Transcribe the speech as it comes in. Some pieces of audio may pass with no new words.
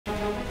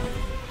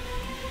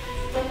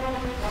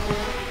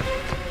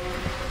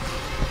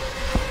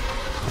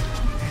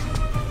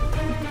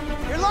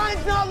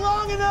not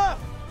long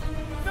enough!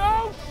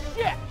 No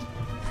shit!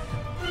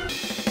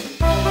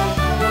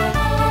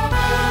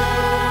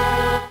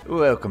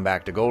 Welcome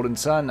back to Golden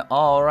Sun.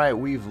 Alright,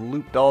 we've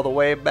looped all the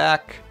way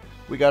back.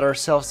 We got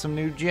ourselves some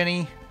new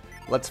Ginny.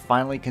 Let's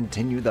finally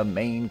continue the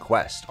main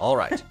quest.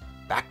 Alright,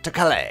 back to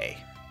Calais.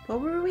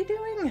 What were we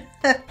doing?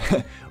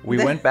 We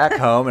went back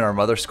home and our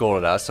mother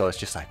scolded us, so it's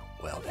just like,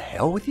 well, the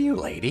hell with you,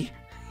 lady.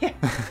 Yeah.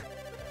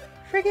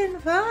 Friggin'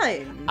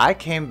 fine. I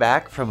came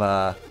back from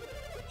a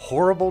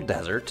horrible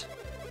desert,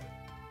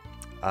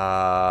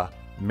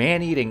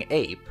 man-eating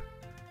ape,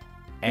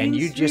 and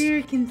you just,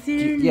 you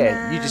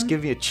just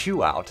give me a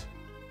chew out.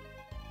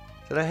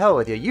 So the hell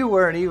with you. You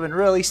weren't even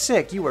really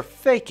sick. You were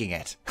faking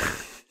it.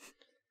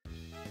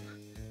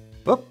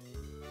 Whoop.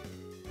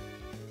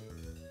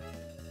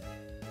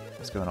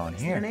 What's going on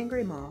here? An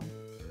angry mom.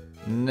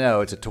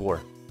 No, it's a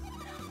tour.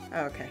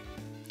 Oh, okay.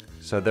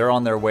 So they're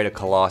on their way to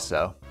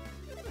Colosso,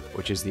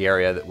 which is the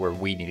area where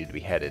we needed to be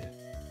headed.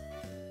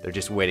 They're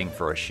just waiting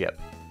for a ship.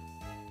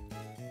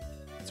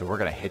 So we're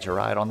going to hitch a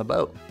ride on the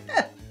boat.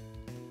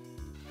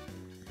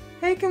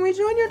 Hey, can we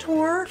join your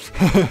tour?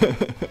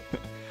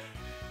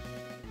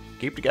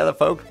 Keep together,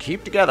 folks.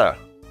 Keep together.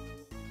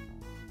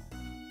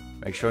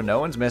 Make sure no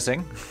one's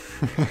missing.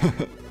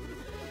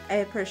 I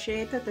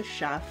appreciate that the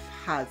chef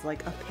has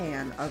like a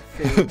pan of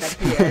food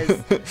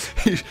that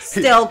he is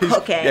still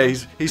cooking. Yeah,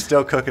 he's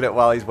still cooking it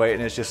while he's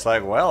waiting. It's just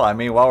like, well, I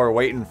mean, while we're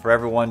waiting for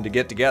everyone to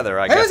get together,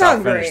 I guess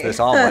I'll finish this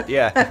omelet.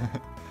 Yeah.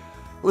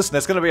 Listen,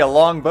 it's going to be a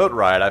long boat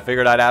ride. I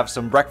figured I'd have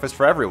some breakfast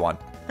for everyone.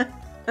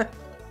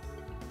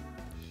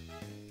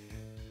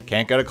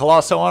 Can't go to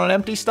Colosso on an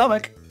empty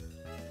stomach.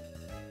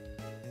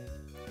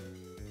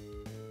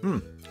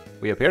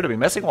 We appear to be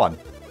missing one.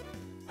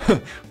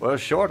 We're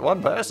short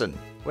one person.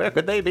 Where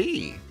could they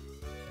be?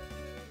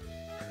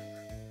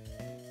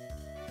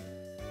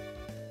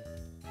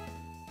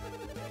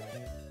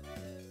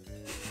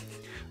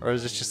 Or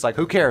is it just like,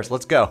 who cares?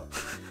 Let's go.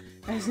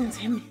 I was gonna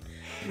say,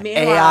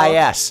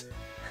 AIS.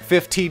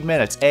 15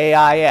 minutes.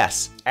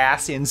 AIS.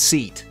 Ass in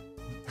seat.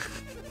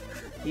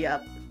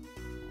 Yep.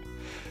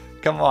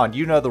 Come on,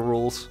 you know the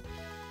rules.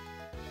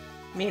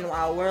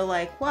 Meanwhile, we're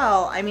like,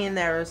 well, I mean,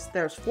 there's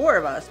 4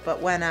 of us,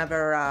 but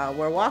whenever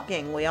we're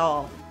walking, we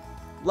all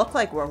look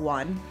like we're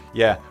one.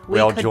 Yeah, we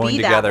all join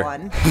together.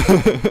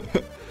 That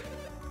one.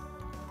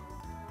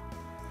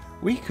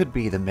 We could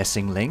be the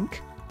missing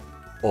link,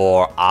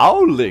 or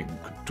our link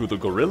to the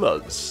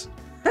gorillas.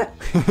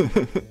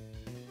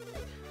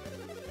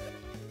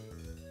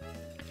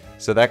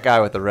 So that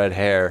guy with the red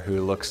hair,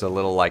 who looks a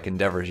little like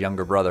Endeavor's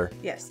younger brother.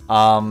 Yes.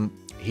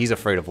 He's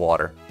afraid of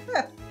water.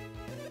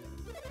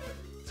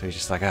 So he's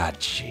just like, ah,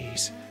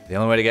 jeez. The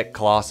only way to get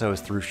Colosso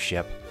is through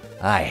ship.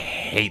 I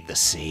hate the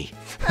sea.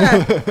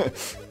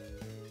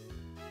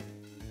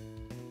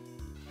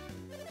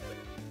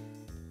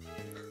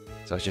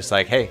 So it's just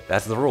like, hey,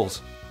 that's the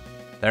rules.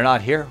 They're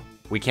not here.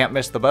 We can't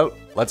miss the boat.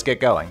 Let's get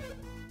going.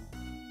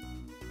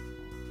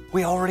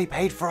 We already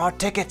paid for our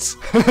tickets.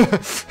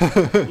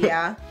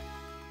 Yeah.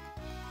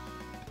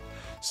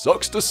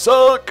 Sucks to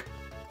suck.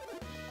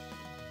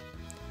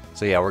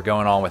 So yeah, we're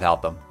going on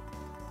without them.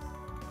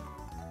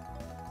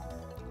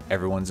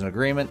 Everyone's in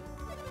agreement.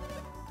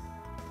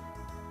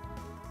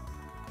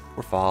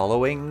 We're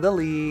following the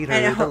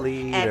leader, the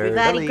leader,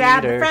 Everybody the leader.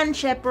 grab the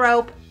friendship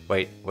rope.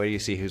 Wait, where do you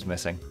see who's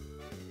missing?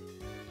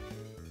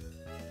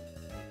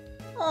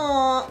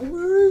 Aw,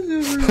 where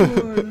is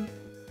everyone?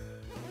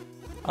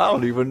 I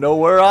don't even know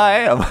where I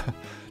am.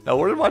 Now,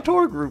 where did my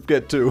tour group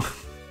get to?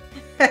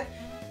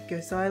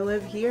 Guess I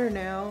live here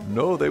now.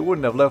 No, they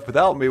wouldn't have left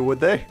without me, would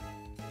they?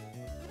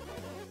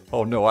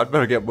 Oh no, I'd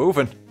better get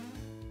moving.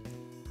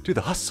 Do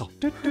the hustle.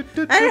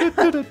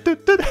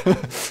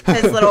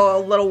 His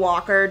little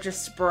walker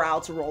just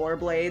sprouts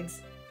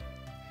rollerblades.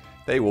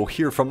 They will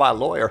hear from my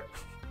lawyer.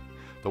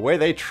 The way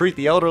they treat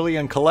the elderly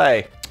in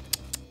Calais.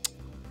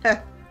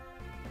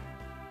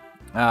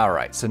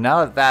 Alright, so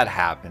now that that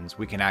happens,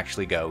 we can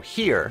actually go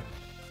here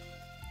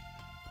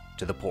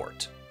to the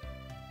port.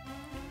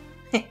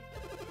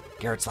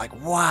 Garrett's like,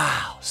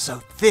 wow,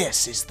 so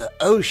this is the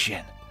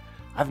ocean.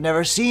 I've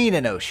never seen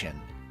an ocean.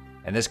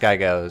 And this guy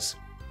goes,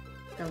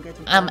 Don't get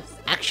too close.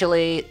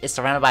 actually, it's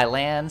surrounded by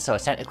land, so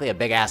it's technically a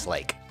big-ass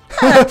lake.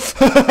 Bruh.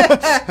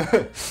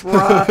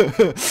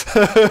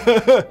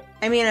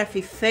 I mean, if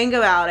you think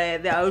about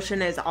it, the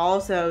ocean is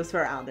also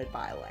surrounded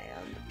by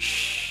land.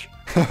 Shh.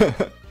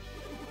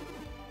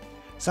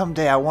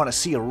 Someday I want to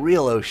see a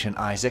real ocean,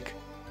 Isaac.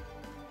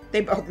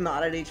 They both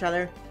nod at each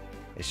other.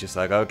 It's just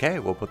like, okay,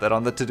 we'll put that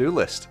on the to-do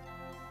list.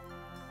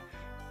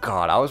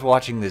 God, I was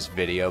watching this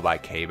video by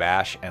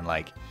K-Bash, and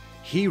like,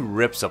 he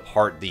rips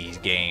apart these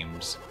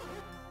games.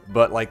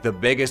 But like, the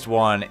biggest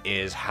one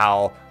is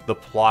how the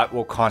plot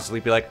will constantly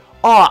be like,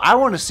 oh, I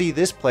want to see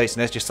this place.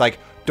 And it's just like,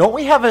 don't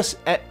we have a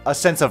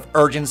sense of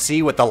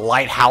urgency with the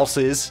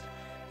lighthouses?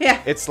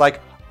 Yeah. It's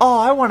like, oh,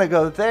 I want to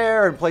go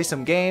there and play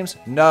some games.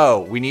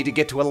 No, we need to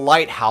get to a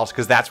lighthouse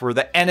because that's where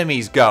the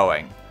enemy's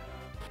going.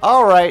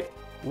 All right,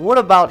 what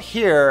about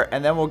here?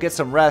 And then we'll get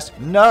some rest.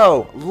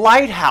 No,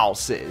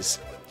 lighthouses.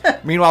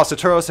 Meanwhile,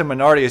 Satoru and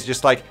Minardi is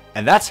just like,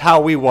 and that's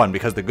how we won,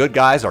 because the good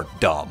guys are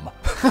dumb.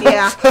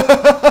 Yeah.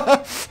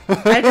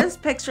 I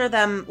just picture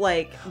them,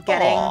 like,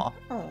 getting... Aw.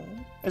 Oh.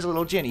 There's a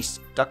little Ginny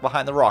stuck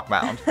behind the rock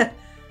mound.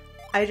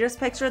 I just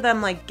picture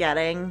them, like,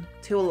 getting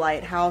to a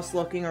lighthouse,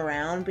 looking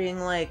around, being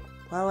like,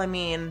 well, I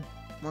mean,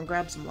 wanna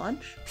grab some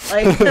lunch?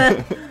 Like...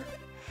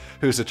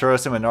 Who's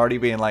Satoru and Minardi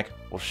being like,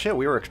 well, shit,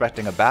 we were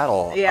expecting a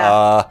battle.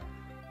 Yeah.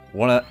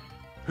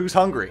 Who's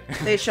hungry?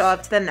 They show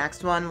up to the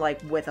next one,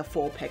 like, with a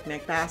full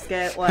picnic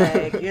basket.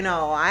 Like, you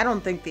know, I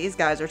don't think these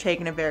guys are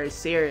taking it very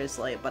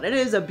seriously, but it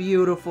is a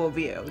beautiful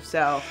view,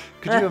 so...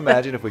 Could you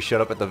imagine if we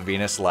showed up at the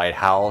Venus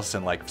Lighthouse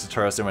and, like,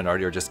 Satoru and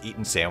Minardi are just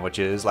eating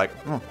sandwiches? Like,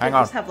 hang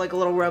on. Just have, like, a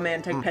little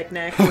romantic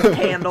picnic with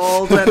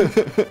candles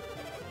and...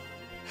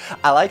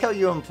 I like how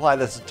you imply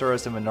that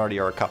Satoru and Minardi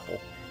are a couple.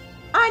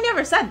 I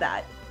never said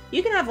that.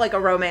 You can have, like, a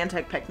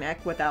romantic picnic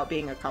without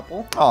being a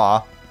couple.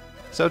 Aw.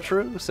 So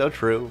true, so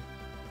true.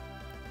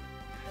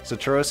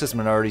 Satoru is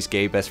Minardi's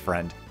gay best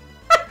friend.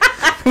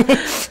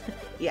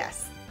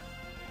 Yes.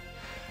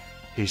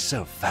 He's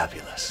so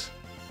fabulous.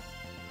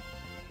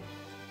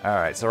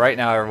 Alright, so right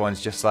now everyone's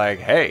just like,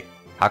 hey,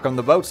 how come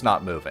the boat's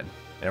not moving?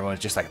 And everyone's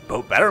just like,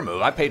 boat better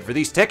move, I paid for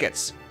these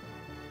tickets.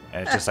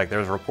 And it's just like,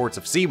 there's reports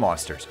of sea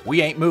monsters.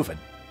 We ain't moving.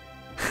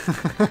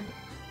 My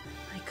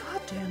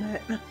god damn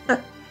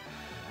it.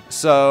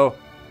 So,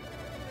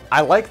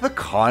 I like the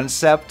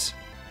concept,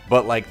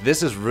 but like,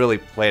 this is really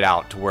played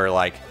out to where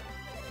like,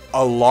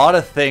 a lot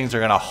of things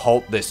are gonna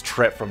halt this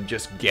trip from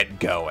just get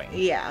going.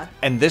 Yeah.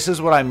 And this is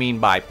what I mean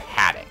by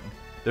padding.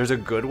 There's a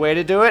good way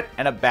to do it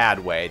and a bad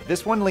way.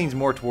 This one leans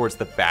more towards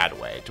the bad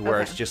way, to where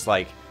it's just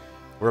like,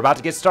 we're about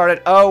to get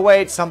started. Oh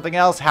wait, something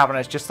else happened.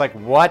 It's just like,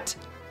 what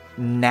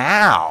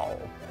now?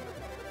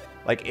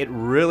 Like, it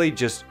really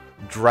just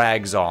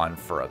drags on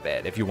for a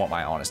bit, if you want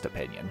my honest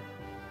opinion.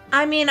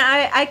 I mean,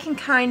 I can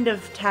kind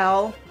of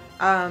tell.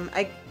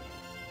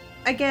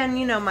 Again,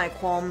 you know, my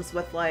qualms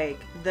with, like,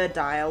 the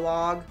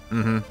dialogue.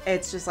 Mm-hmm.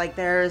 It's just, like,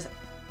 there's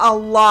a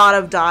lot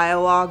of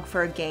dialogue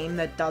for a game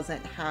that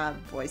doesn't have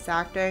voice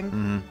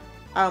acting.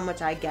 Mm-hmm.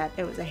 Which I get.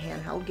 It was a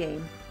handheld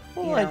game.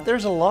 Well, you like, know.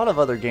 there's a lot of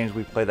other games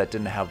we play that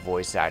didn't have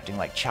voice acting,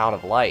 like Child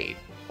of Light,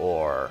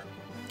 or,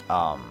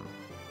 I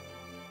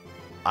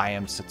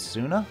Am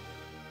Setsuna?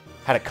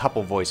 Had a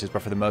couple voices,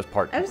 but for the most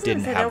part,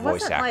 didn't have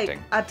voice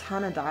acting. Like, a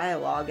ton of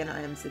dialogue in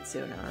I Am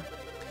Setsuna.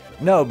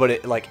 No,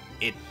 but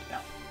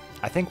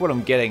I think what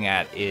I'm getting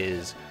at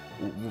is,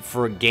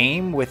 for a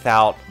game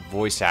without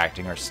voice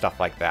acting or stuff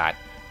like that,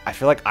 I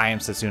feel like I Am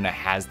Setsuna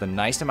has the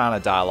nice amount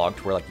of dialogue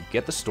to where, like, you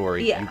get the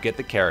story, you get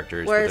the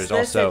characters, whereas but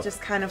there's also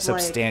just kind of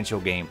substantial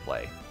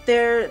gameplay.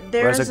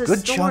 Whereas a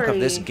good chunk of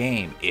this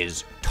game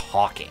is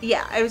talking.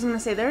 Yeah, I was going to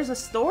say, there's a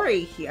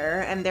story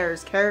here, and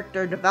there's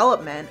character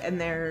development, and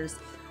there's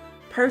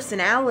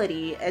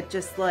personality. It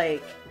just,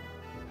 like,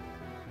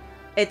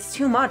 it's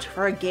too much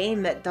for a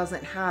game that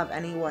doesn't have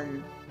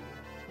anyone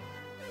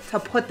to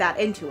put that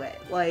into it.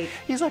 Like,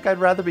 he's like, I'd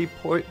rather be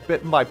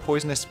bitten by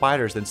poisonous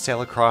spiders than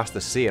sail across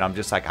the sea. And I'm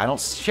just like, I don't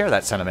share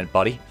that sentiment,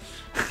 buddy.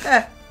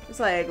 It's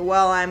like,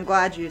 well, I'm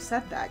glad you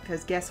said that,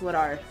 because guess what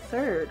our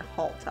third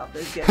halt up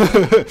is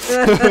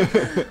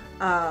getting.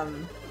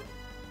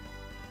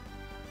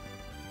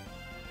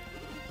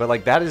 But,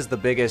 like, that is the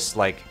biggest,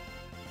 like,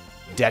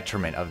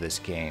 detriment of this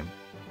game,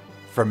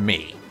 for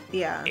me.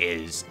 Yeah.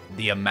 Is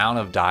the amount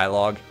of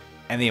dialogue.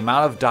 And the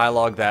amount of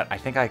dialogue that, I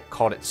think I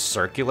called it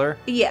circular.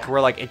 Yeah. To where,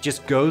 like, it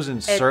just goes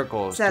in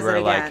circles. Says to where,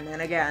 it again like,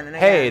 and again and again.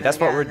 hey, and that's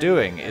what again we're and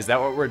doing. again. Is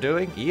that what we're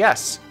doing?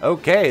 Yes.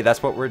 Okay,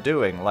 that's what we're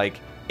doing. Like,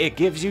 it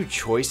gives you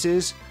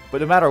choices, but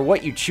no matter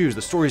what you choose,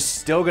 the story's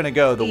still gonna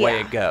go the way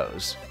it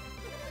goes.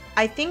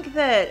 I think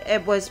that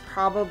it was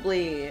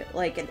probably,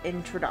 like, an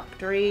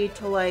introductory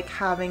to, like,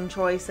 having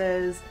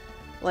choices.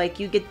 Like,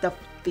 you get the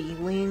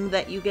feeling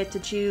that you get to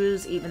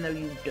choose, even though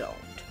you don't.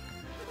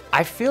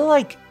 I feel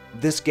like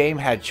this game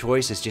had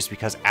choices just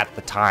because at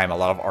the time a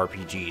lot of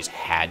RPGs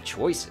had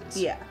choices.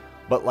 Yeah.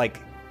 But, like,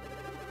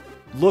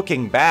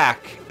 looking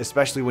back,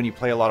 especially when you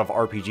play a lot of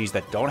RPGs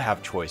that don't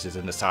have choices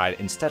and decide,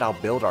 instead I'll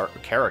build our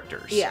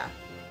characters. Yeah.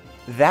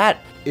 That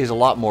is a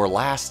lot more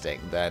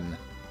lasting than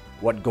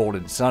what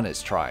Golden Sun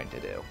is trying to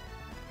do.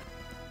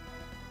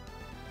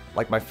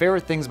 Like, my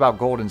favorite things about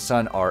Golden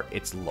Sun are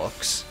its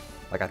looks.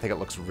 Like, I think it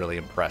looks really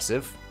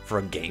impressive for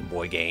a Game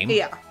Boy game.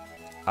 Yeah.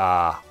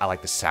 I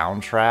like the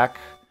soundtrack.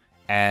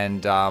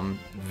 And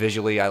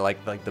visually, I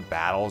like the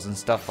battles and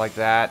stuff like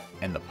that,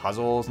 and the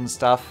puzzles and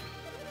stuff.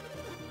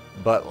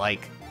 But,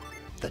 like,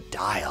 the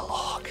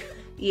dialogue.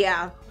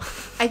 Yeah.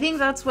 I think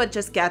that's what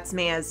just gets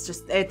me, is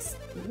just, it's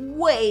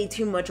way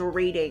too much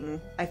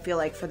reading, I feel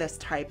like, for this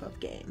type of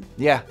game.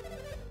 Yeah.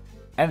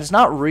 And it's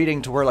not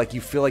reading to where, like, you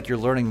feel like you're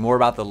learning more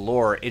about the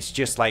lore. It's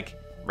just, like,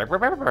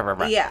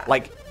 yeah,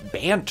 like,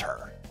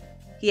 banter.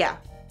 Yeah.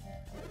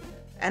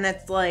 And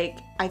it's like,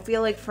 I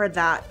feel like for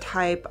that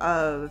type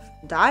of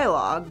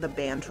dialogue, the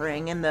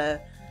bantering and the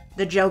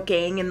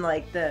joking and,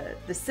 like, the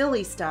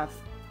silly stuff,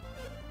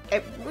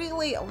 it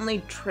really only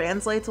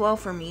translates well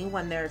for me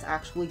when there's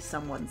actually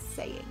someone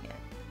saying it.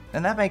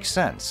 And that makes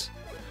sense.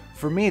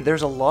 For me,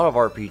 there's a lot of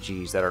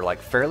RPGs that are like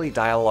fairly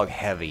dialogue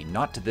heavy,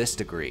 not to this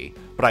degree,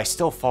 but I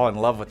still fall in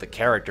love with the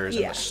characters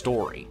and the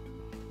story.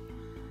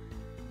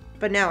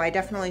 But no, I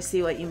definitely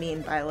see what you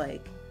mean by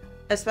like,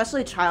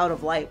 especially Child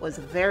of Light was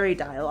very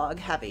dialogue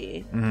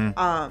heavy.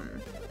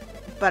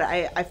 But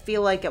I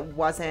feel like it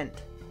wasn't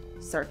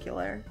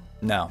circular.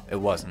 No, it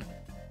wasn't.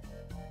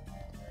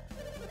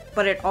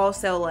 But it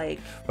also like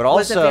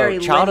was a very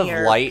Child of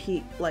linear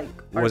Light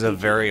was a RPG.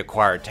 very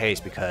acquired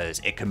taste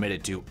because it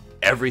committed to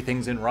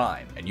everything's in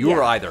rhyme, and you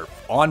were either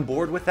on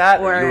board with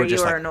that or you were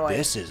just like, annoyed.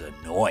 This is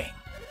annoying.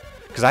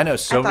 Because I know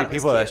so many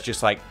people that's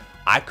just like,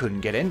 I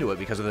couldn't get into it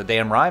because of the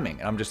damn rhyming,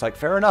 and I'm just like,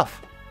 fair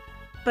enough.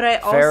 But I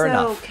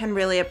also can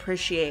really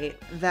appreciate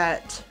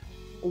that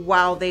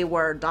while they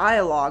were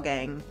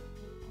dialoguing,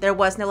 there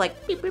was no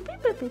like beep, beep,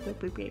 beep, beep, beep,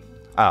 beep, beep.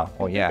 Oh,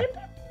 well, yeah.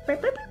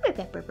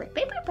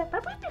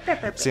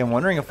 See, I'm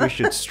wondering if we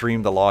should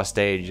stream the Lost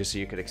Age just so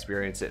you could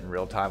experience it in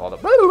real time. All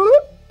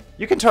the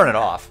you can turn it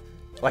off.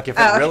 Like if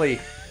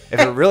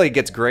it really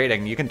gets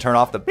grating, you can turn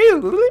off the.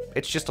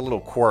 It's just a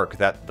little quirk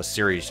that the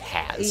series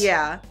has.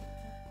 Yeah,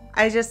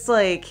 I just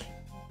like.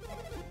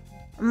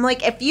 I'm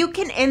like, if you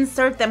can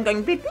insert them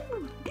going.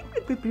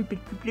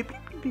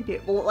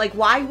 Well, like,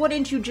 why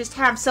wouldn't you just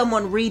have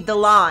someone read the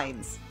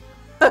lines?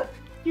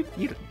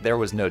 There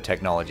was no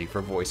technology for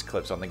voice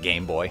clips on the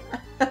Game Boy.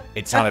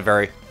 It sounded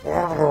very.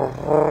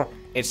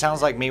 It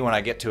sounds like me when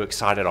I get too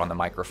excited on the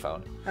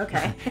microphone.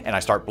 Okay. And I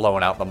start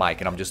blowing out the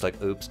mic, and I'm just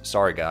like, oops,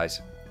 sorry,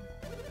 guys.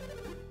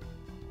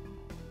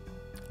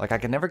 Like, I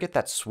can never get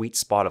that sweet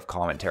spot of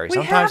commentary.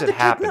 Sometimes it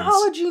happens. We have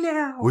technology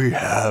now. We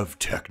have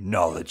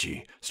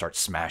technology. Start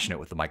smashing it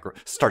with the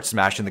Start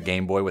smashing the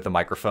Game Boy with the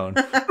microphone.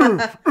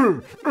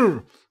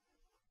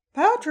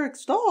 Patrick,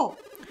 stop.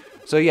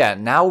 So yeah,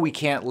 now we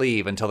can't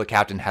leave until the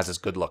captain has his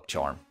good luck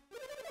charm.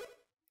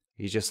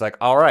 He's just like,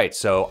 all right,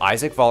 so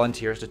Isaac and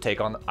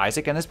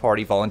his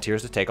party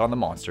volunteers to take on the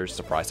monsters.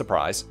 Surprise,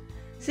 surprise.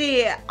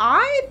 See,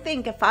 I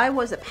think if I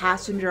was a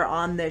passenger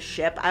on this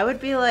ship, I would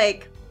be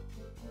like,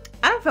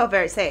 I don't feel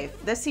very safe.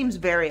 This seems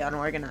very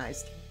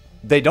unorganized.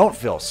 They don't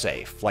feel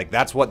safe. Like,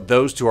 that's what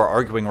those two are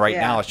arguing right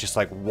now. It's just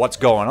like, what's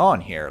going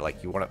on here?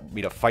 Like, you want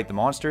me to fight the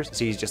monsters?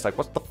 See, he's just like,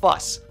 what's the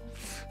fuss?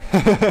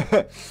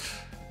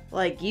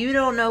 Like, you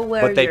don't know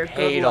where but they your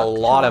paid good a luck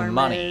lot of charm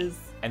money, is.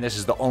 and this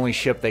is the only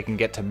ship they can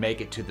get to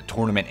make it to the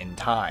tournament in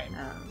time.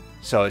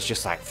 So it's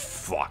just like,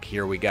 fuck,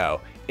 here we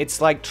go.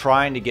 It's like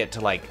trying to get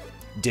to like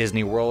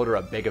Disney World or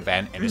a big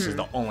event, and this is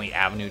the only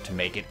avenue to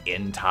make it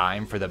in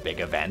time for the big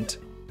event.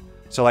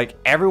 So like,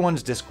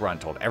 everyone's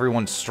disgruntled,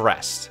 everyone's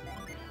stressed,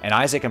 and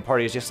Isaac and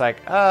party is just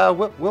like,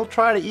 we'll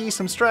try to ease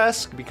some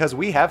stress because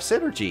we have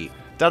synergy.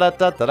 Da da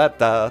da da da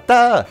da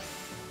da.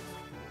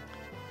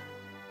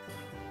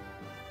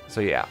 So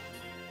yeah.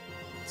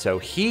 So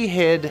he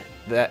hid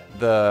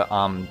the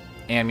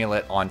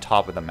amulet on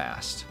top of the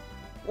mast.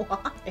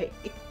 Why?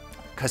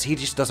 Because he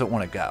just doesn't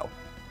want to go.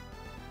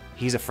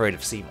 He's afraid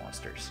of sea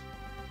monsters.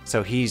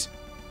 So he's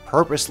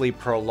purposely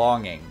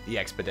prolonging the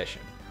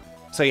expedition.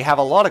 So you have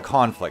a lot of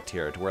conflict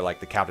here to where like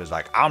the captain's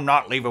like, I'm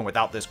not leaving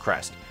without this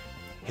crest.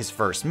 His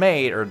first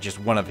mate, or just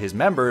one of his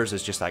members,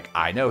 is just like,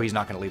 I know he's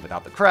not going to leave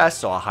without the crest,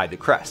 so I'll hide the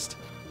crest.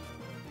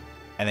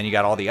 And then you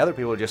got all the other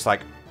people just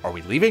like, are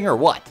we leaving or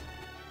what?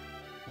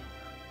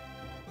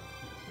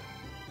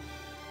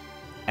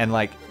 And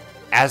like,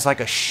 as like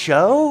a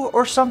show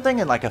or something,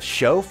 in like a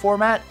show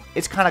format,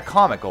 it's kind of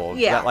comical.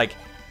 Yeah. That like,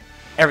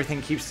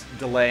 everything keeps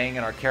delaying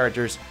and our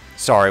characters...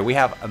 Sorry, we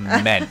have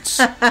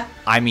immense,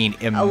 I mean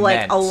immense...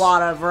 Like a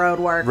lot of road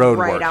work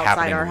right outside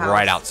happening our house.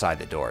 right outside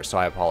the door, so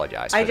I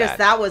apologize for that.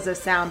 That was a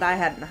sound I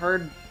hadn't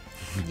heard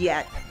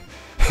yet.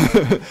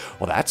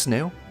 Well, that's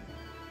new.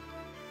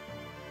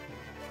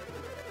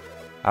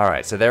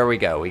 Alright, so there we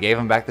go. We gave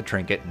him back the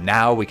trinket.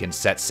 Now we can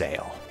set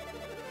sail.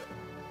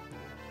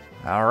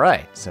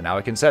 Alright, so now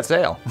we can set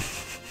sail.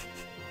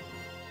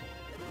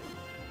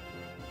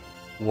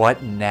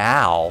 What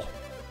now?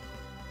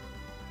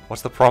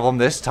 What's the problem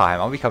this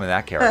time? I'm becoming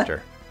that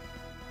character.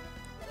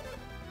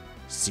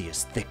 Sea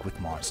is thick with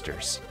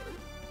monsters.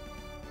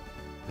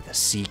 With a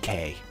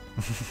CK.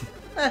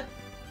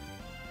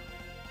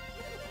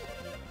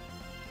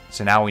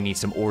 So now we need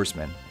some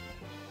oarsmen.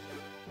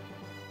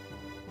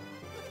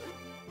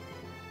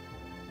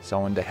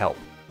 Someone to help.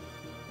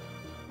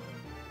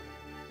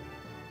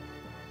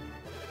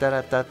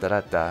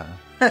 Da-da-da-da-da-da.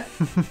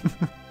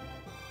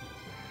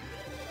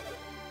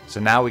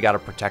 So now we gotta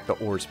protect the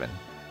oarsmen.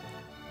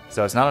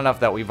 So it's not enough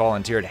that we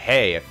volunteered,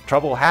 hey, if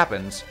trouble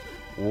happens,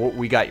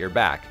 we got your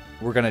back.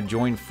 We're going to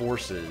join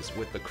forces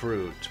with the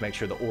crew to make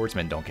sure the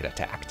oarsmen don't get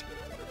attacked.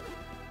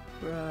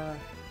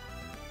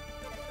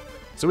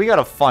 So we got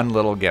a fun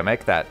little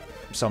gimmick that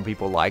some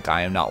people like,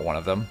 I am not one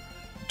of them,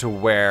 to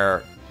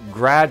where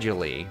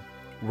gradually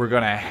we're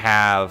going to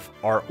have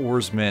our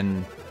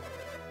oarsmen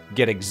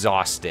get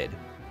exhausted,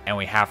 and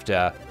we have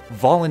to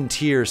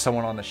volunteer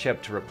someone on the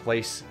ship to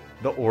replace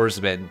the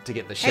oarsmen to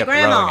get the ship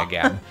rowing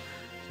again.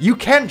 You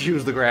can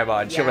choose the grandma,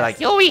 and she'll be like,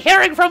 you'll be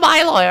hearing from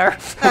my lawyer.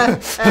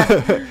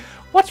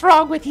 What's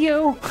wrong with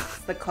you? It's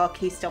the cook.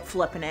 He's still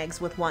flipping eggs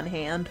with one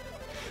hand.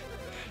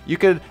 You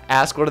could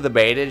ask one of the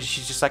maidens.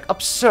 She's just like,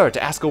 absurd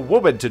to ask a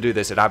woman to do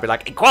this. And I'd be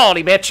like,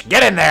 equality, bitch.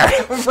 Get in there.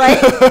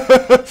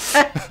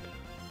 Right?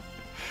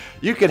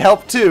 You could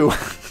help too.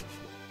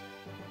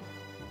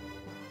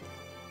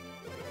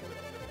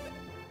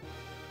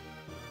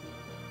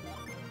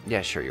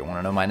 Yeah, sure. You want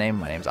to know my name?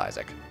 My name's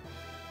Isaac.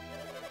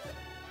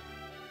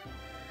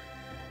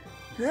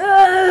 Keep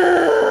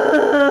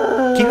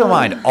in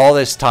mind, all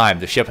this time,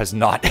 the ship has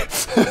not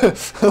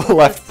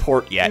left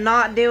port yet.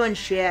 Not doing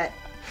shit.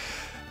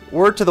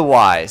 Word to the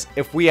wise,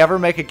 if we ever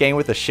make a game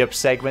with a ship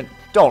segment,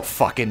 don't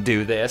fucking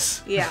do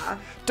this. Yeah.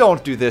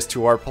 Don't do this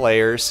to our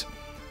players.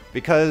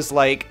 Because,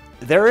 like,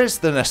 there is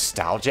the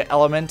nostalgia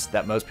element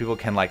that most people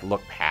can, like,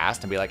 look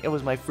past and be like, it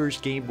was my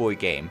first Game Boy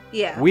game.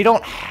 Yeah. We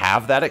don't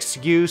have that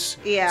excuse.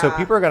 Yeah. So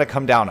people are going to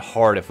come down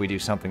hard if we do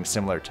something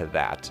similar to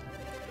that.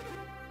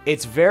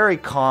 It's very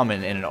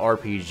common in an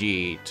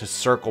RPG to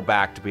circle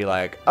back to be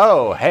like,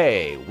 oh,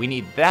 hey, we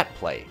need that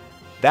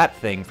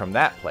thing from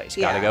that place.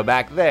 Gotta Yeah. go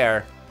back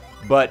there.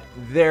 But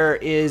there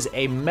is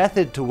a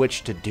method to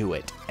which to do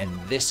it, and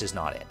this is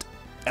not it.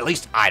 At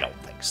least I don't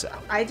think so.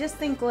 I just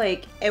think,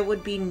 like, it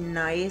would be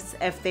nice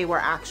if they were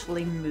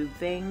actually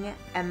moving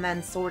and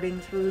then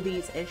sorting through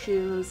these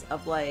issues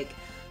of, like,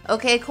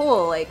 okay,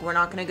 cool, like, we're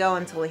not gonna go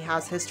until he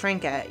has his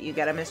trinket. You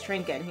get him his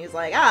trinket, and he's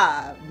like,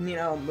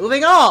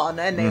 moving on.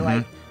 And they,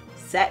 like,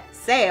 set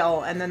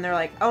sail, and then they're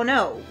like, oh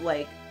no,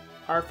 like,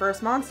 our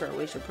first monster,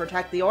 we should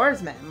protect the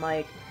oarsmen.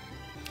 Like,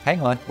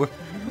 Hang on.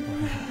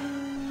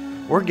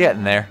 We're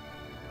getting there.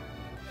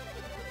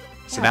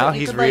 So yeah, now but you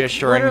he's could, like,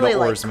 reassuring the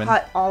literally, oarsmen.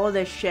 Like, cut all of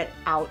this shit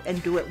out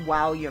and do it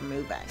while you're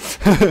moving.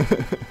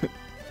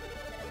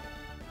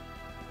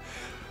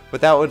 But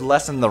that would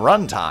lessen the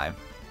runtime.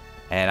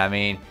 And I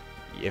mean,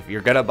 if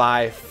you're gonna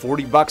buy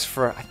 $40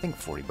 for, I think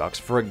 $40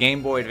 for a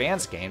Game Boy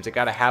Advance games, it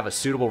gotta have a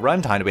suitable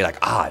runtime to be like,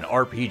 an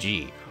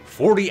RPG,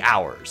 40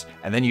 hours.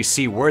 And then you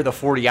see where the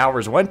 40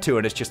 hours went to,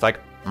 and it's just like,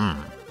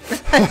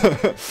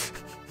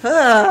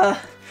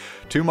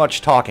 Too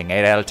much talking,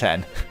 8 out of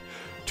 10.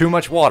 Too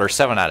much water,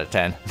 7 out of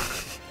 10.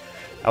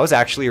 That was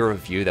actually a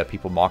review that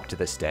people mock to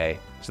this day.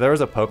 So there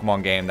was a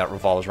Pokemon game that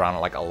revolves around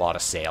like a lot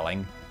of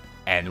sailing,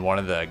 and one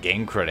of the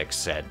game critics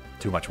said,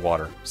 too much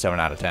water, 7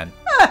 out of 10.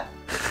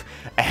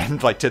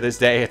 And like to this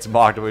day, it's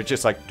mocked. It was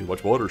just like, too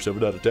much water,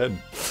 7 out of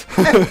 10.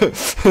 I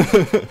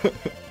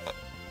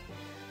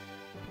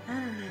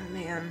don't know,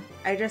 man.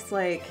 I just,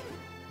 like,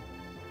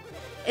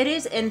 it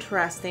is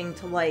interesting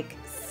to, like,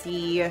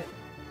 see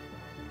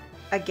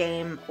a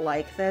game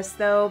like this,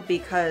 though,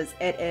 because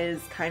it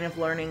is kind of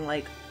learning,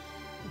 like,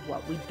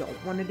 what we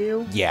don't want to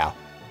do. Yeah.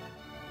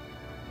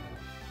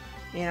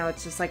 You know,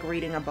 it's just like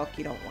reading a book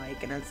you don't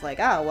like, and it's like,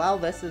 oh, well,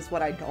 this is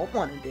what I don't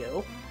want to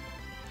do.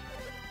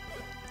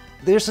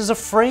 This is a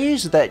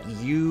phrase that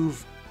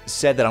you've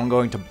said that I'm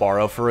going to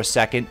borrow for a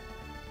second.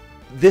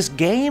 This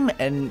game,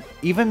 and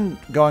even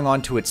going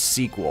on to its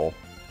sequel,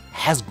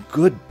 has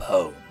good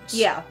bones.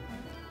 Yeah.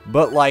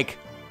 But, like,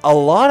 a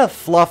lot of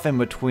fluff in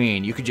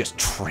between you could just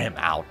trim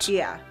out.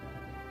 Yeah.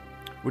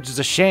 Which is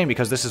a shame,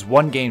 because this is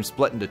one game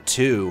split into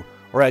two,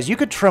 whereas you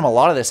could trim a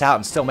lot of this out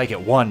and still make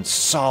it one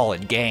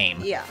solid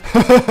game. Yeah.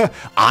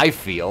 I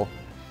feel.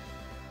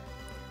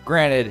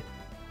 Granted,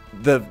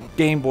 the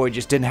Game Boy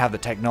just didn't have the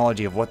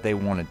technology of what they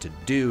wanted to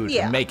do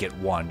to make it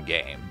one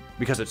game,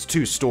 because it's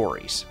two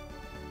stories.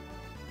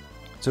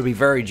 So it'd be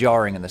very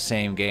jarring in the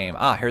same game.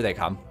 Ah, here they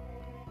come.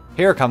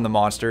 Here come the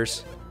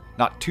monsters.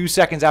 Not 2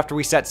 seconds after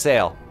we set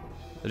sail.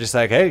 They're just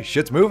like, hey,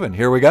 shit's moving.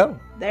 Here we go.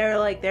 They're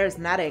like, there's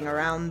netting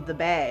around the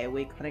bay.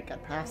 We couldn't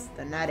get past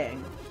the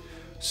netting.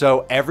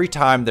 So every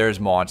time there's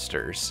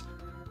monsters,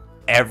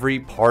 every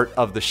part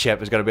of the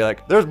ship is going to be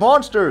like, there's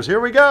monsters.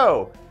 Here we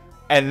go.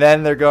 And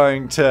then they're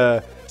going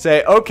to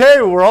say,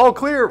 okay, we're all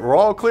clear. We're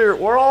all clear.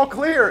 We're all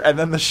clear. And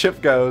then the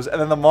ship goes, and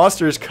then the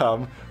monsters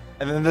come.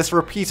 And then this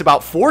repeats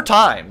about 4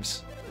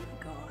 times.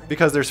 God.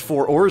 Because there's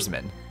 4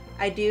 oarsmen.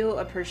 I do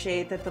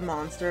appreciate that the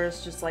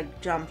monsters just, like,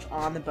 jumped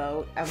on the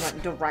boat and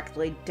went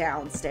directly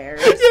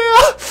downstairs.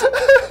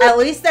 Yeah! At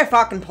least they're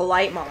fucking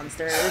polite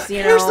monsters, you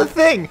know? Here's the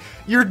thing.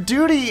 Your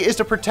duty is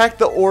to protect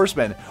the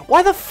oarsmen.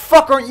 Why the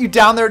fuck aren't you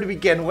down there to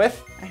begin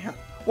with? I know.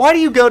 Why do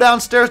you go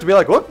downstairs to be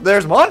like, whoop,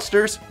 there's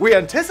monsters. We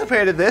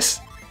anticipated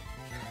this.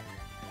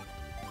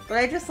 But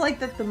I just like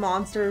that the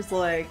monsters,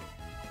 like,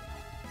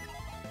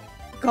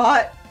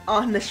 got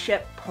on the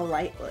ship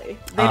politely.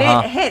 They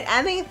didn't hit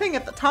anything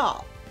at the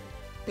top.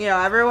 You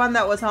know, everyone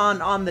that was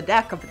on the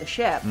deck of the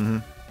ship,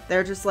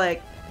 they're just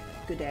like,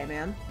 good day,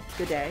 man.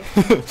 Good day.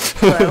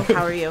 Hello,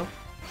 how are you?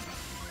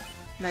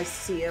 Nice to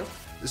see you.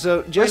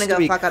 So just to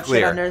be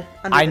clear, under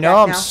I the know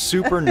deck I'm now.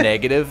 super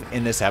negative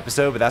in this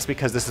episode, but that's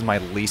because this is my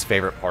least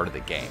favorite part of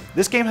the game.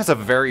 This game has a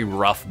very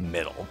rough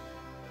middle.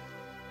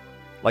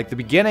 Like, the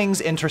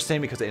beginning's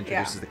interesting because it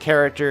introduces the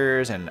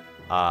characters and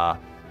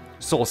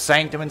Soul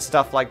Sanctum and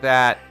stuff like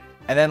that.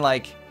 And then,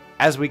 like,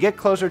 as we get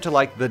closer to,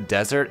 like, the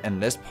desert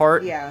and this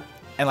part,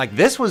 and, like,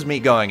 this was me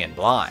going in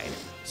blind.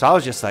 So I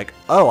was just like,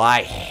 oh,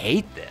 I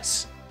hate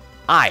this.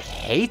 I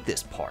hate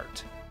this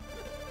part.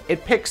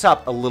 It picks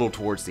up a little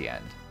towards the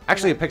end.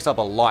 Actually, it picks up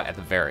a lot at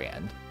the very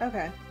end.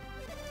 Okay.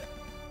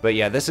 But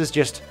yeah, this is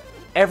just,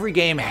 every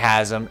game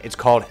has them. It's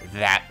called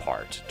that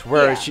part. To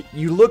where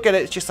you look at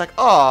it, it's just like,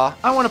 oh,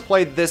 I want to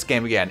play this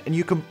game again. And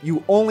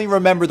you only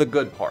remember the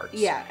good parts.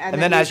 Yeah.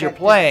 And then as you're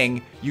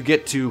playing, you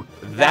get to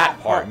that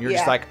part. And you're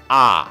just like,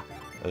 ah,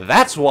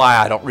 that's why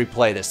I don't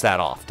replay this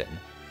that often.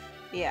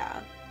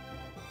 Yeah.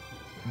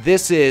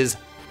 This is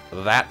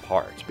that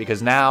part.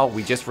 Because now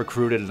we just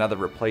recruited another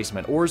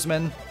replacement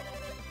oarsman.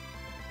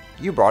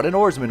 You brought an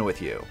oarsman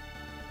with you.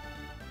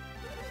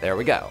 There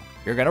we go.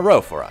 You're going to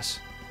row for us.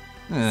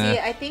 See,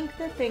 I think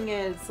the thing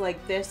is,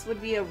 like, this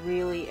would be a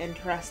really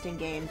interesting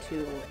game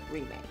to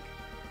remake.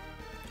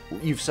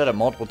 You've said it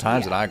multiple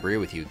times, and I agree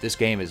with you. This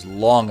game is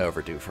long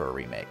overdue for a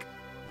remake.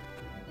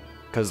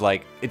 Because,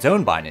 like, it's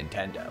owned by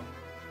Nintendo.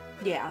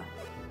 Yeah.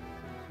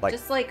 Like,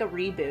 just like a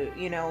reboot,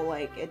 you know,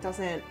 like, it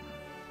doesn't...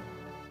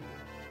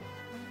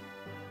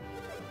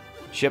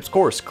 Ship's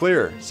course,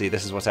 clear. See,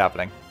 this is what's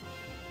happening.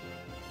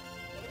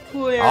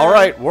 Clear. All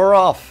right, we're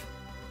off.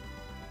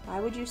 Why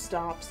would you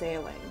stop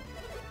sailing?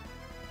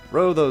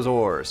 Row those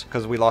oars,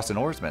 because we lost an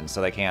oarsman,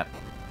 so they can't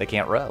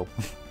row.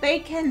 They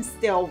can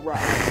still row.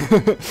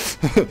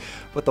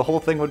 But the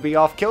whole thing would be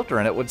off kilter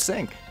and it would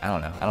sink. I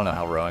don't know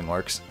how rowing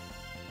works.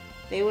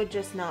 They would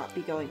just not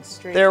be going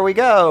straight. There we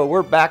go.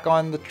 We're back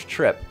on the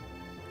trip.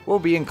 We'll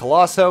be in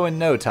Colosso in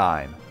no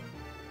time.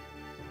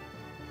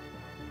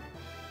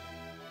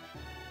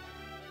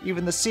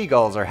 Even the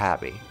seagulls are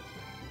happy.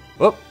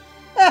 Whoop.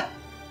 Ah.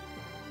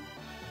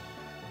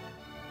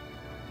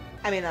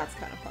 I mean, that's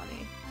kind of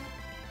funny.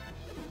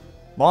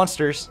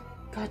 Monsters.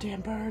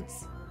 Goddamn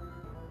birds.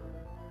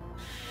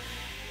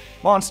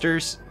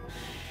 Monsters.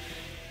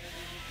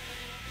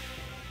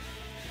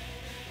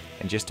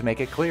 And just to make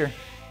it clear,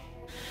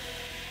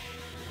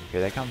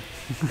 here they come.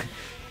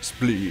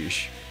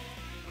 Spleesh.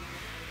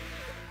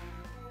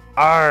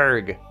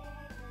 Arg!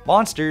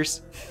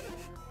 Monsters.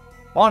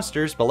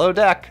 Monsters below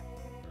deck.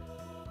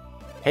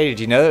 Hey,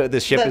 did you know that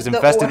this ship is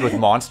infested with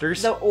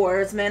monsters? The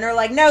oarsmen are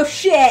like, no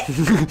shit!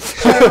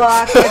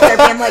 Sherlock, like they're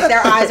being like,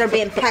 their eyes are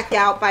being pecked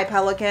out by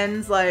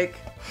pelicans, like,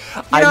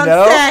 I don't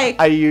know say.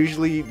 I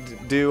usually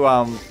do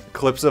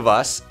clips of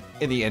us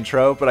in the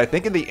intro, but I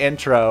think in the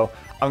intro,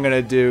 I'm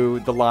going to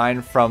do the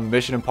line from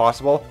Mission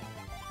Impossible.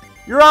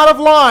 You're out of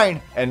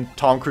line! And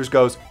Tom Cruise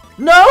goes,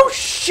 no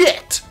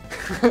shit!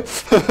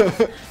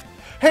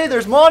 Hey,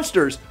 there's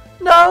monsters!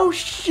 No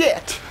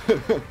shit!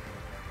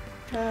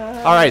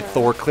 Alright,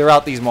 Thor, clear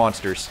out these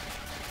monsters.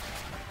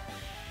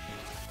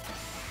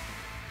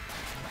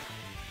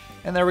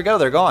 And there we go,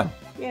 they're gone.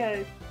 Yeah.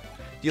 Do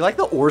you like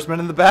the oarsmen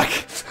in the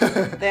back?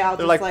 They're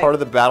like part of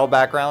the battle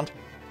background.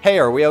 Hey,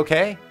 are we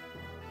okay?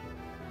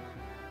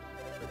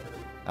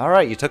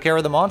 Alright, you took care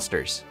of the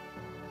monsters.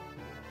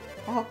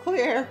 All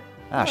clear.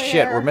 Ah, Clear.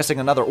 shit, we're missing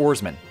another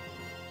oarsman.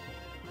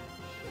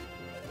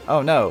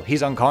 Oh no,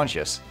 he's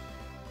unconscious.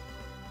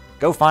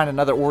 Go find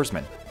another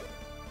oarsman.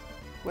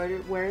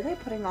 Where are they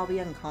putting all the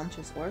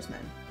unconscious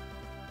oarsmen?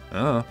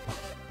 Uh.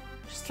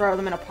 Just throw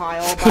them in a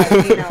pile by,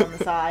 on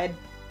the side.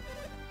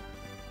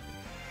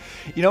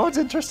 You know what's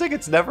interesting?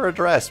 It's never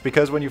addressed,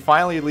 because when you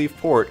finally leave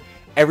port,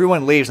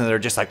 everyone leaves and they're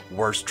just like,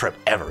 worst trip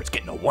ever. It's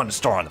getting a 1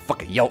 star on the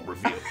fucking Yelp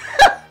review.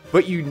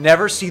 But you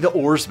never see the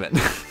oarsmen.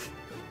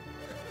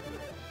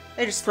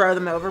 They just throw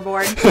them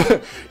overboard.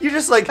 You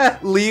just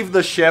like leave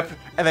the ship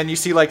and then you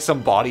see like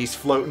some bodies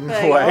floating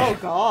away. Oh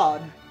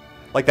god.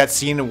 Like that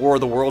scene in War of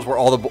the Worlds where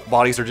all the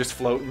bodies are just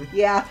floating.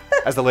 Yeah.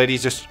 As the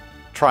lady's just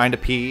trying to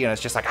pee and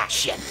it's just like, ah,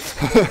 shit.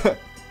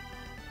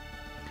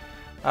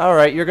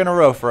 Alright, you're gonna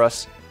row for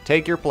us.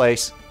 Take your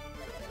place.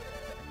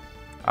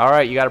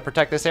 Alright, you gotta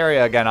protect this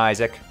area again,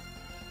 Isaac.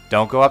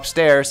 Don't go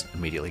upstairs.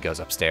 Immediately goes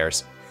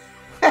upstairs.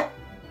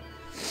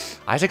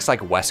 Isaac's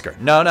like Wesker.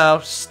 No,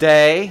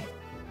 stay.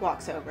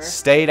 Walks over.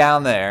 Stay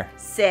down there.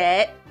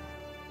 Sit.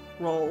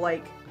 Roll,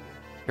 like,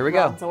 Here we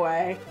go. runs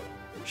away.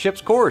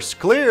 Ship's course,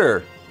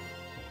 clear.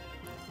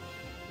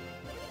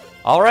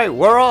 Alright,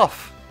 we're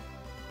off.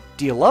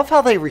 Do you love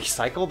how they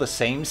recycle the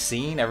same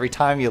scene every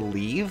time you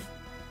leave?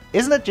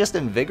 Isn't it just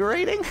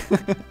invigorating?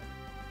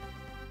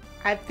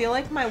 I feel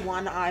like my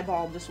one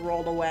eyeball just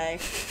rolled away.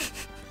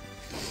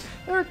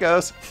 There it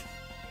goes.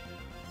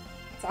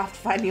 So I have to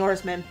find the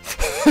oarsman.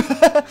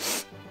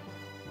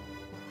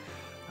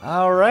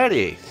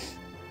 Alrighty.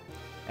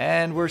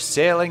 And we're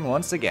sailing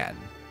once again.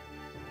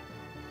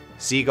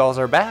 Seagulls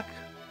are back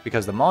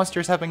because the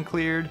monsters have been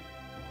cleared.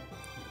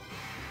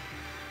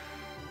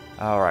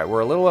 Alright, we're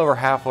a little over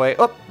halfway.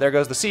 Oh, there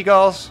goes the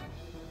seagulls.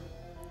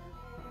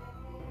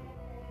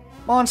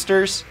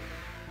 Monsters.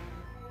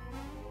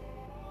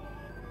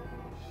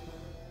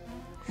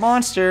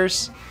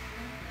 Monsters.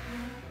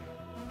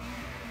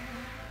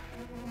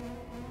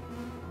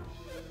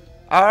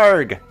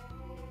 Arg.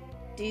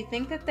 Do you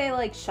think that they,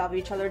 like, shove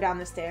each other down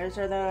the stairs,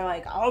 or they're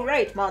like, all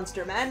right,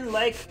 monster men,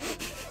 like,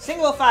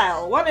 single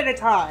file, one at a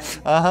time?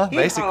 Uh-huh,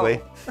 Hee-haw.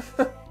 basically.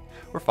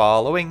 We're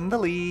following the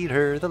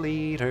leader, the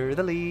leader,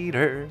 the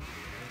leader.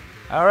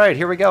 Alright,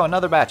 here we go,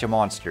 another batch of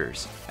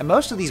monsters. And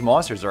most of these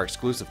monsters are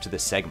exclusive to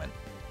this segment.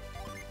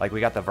 Like, we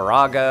got the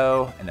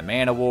Virago and the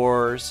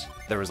Man-O-Wars.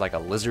 There was like a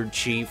lizard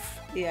chief.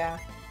 Yeah.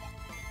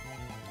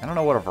 I don't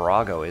know what a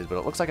Virago is, but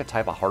it looks like a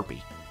type of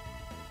harpy.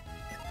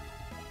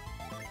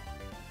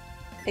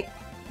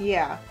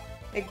 Yeah.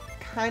 It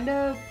kind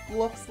of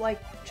looks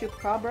like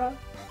Chupacabra.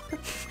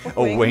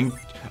 A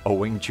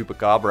winged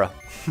Chupacabra.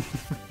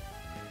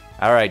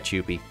 Alright,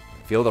 Chupi.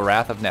 Feel the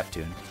wrath of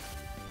Neptune.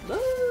 Woo!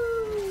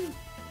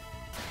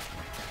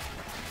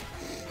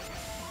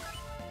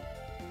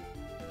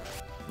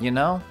 You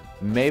know,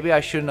 maybe I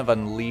shouldn't have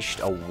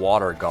unleashed a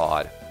water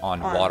god on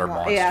water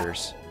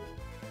monsters.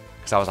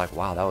 Because I was like,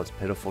 wow, that was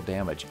pitiful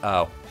damage.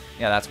 Oh,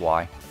 yeah, that's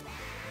why.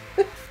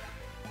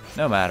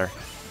 No matter.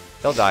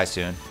 They'll die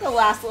soon. The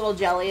last little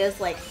jelly is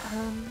like,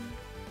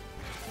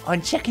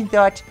 On second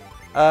thought,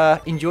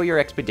 enjoy your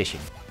expedition.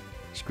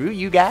 Screw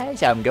you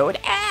guys, I'm going,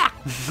 ah!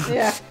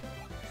 Yeah.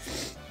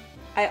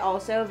 I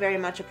also very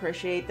much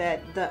appreciate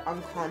that the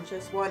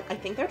unconscious one, I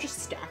think they're just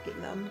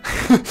stacking them.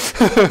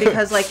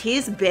 Because, like,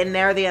 he's been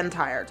there the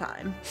entire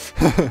time.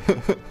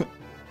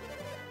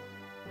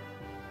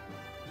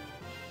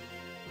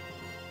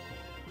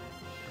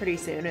 Pretty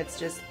soon, it's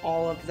just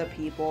all of the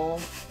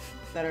people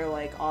that are,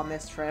 like, on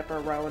this trip or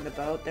rowing the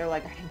boat. They're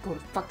like, I didn't go to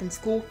fucking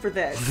school for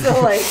this.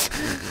 So, like...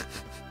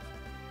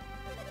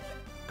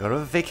 Go to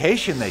a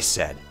vacation, they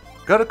said.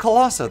 Go to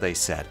Colosso, they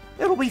said.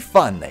 It'll be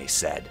fun, they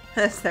said.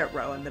 They're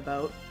rowing the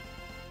boat.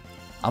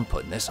 I'm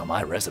putting this on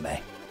my resume.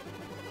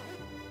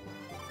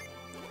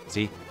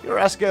 See, you're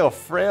asking a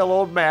frail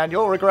old man.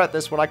 You'll regret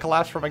this when I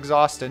collapse from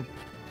exhaustion.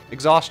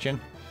 Exhausting.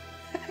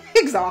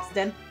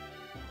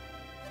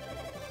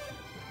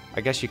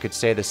 I guess you could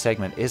say this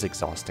segment is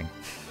exhausting.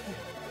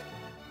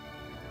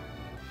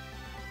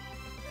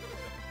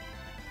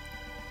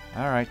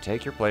 Alright,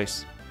 take your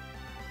place.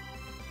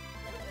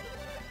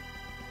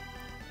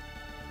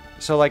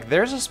 So, like,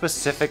 there's a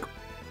specific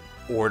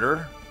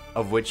order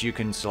of which you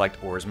can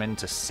select oarsmen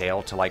to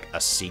sail to, like,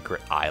 a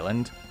secret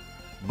island.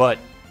 But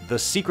the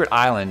secret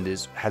island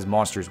has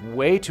monsters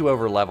way too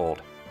overleveled,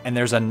 and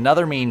there's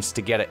another means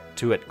to get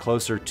it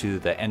closer to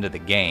the end of the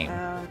game.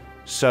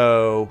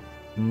 So,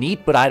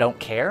 neat, but I don't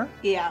care?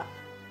 Yeah.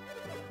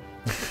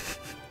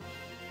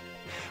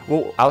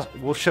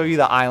 We'll show you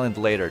the island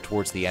later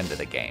towards the end of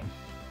the game.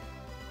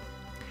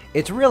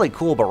 It's really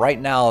cool, but right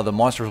now the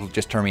monsters will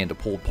just turn me into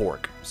pulled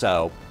pork.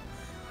 So,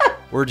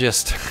 we're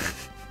just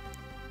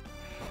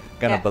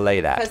gonna belay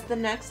that. Because the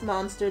next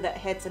monster that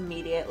hits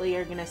immediately,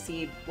 you're gonna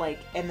see, like,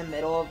 in the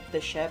middle of the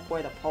ship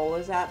where the pole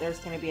is at, there's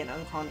gonna be an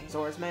unconscious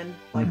oarsman,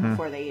 like,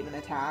 before they even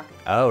attack.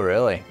 Oh,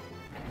 really?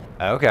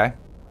 Okay.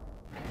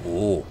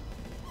 Ooh.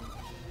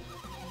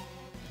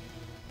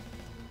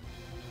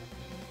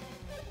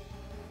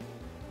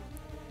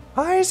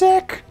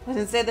 Isaac! I was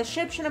gonna say, the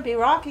ship shouldn't be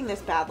rocking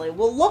this badly.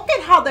 Well, look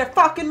at how they're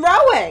fucking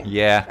rowing!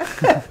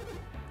 Yeah.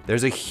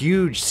 There's a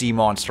huge sea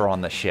monster on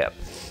the ship.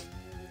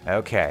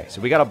 Okay,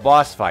 so we got a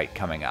boss fight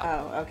coming up.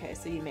 Oh, okay,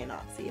 so you may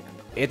not see them.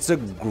 It's a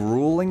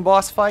grueling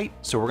boss fight,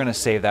 so we're going to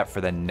save that for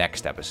the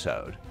next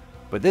episode.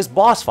 But this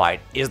boss fight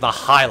is the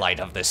highlight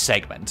of this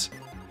segment.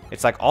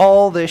 It's like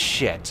all this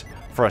shit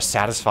for a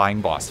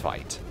satisfying boss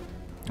fight.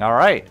 All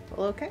right.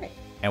 Well, okay.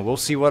 And we'll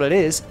see what it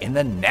is in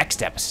the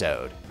next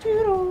episode.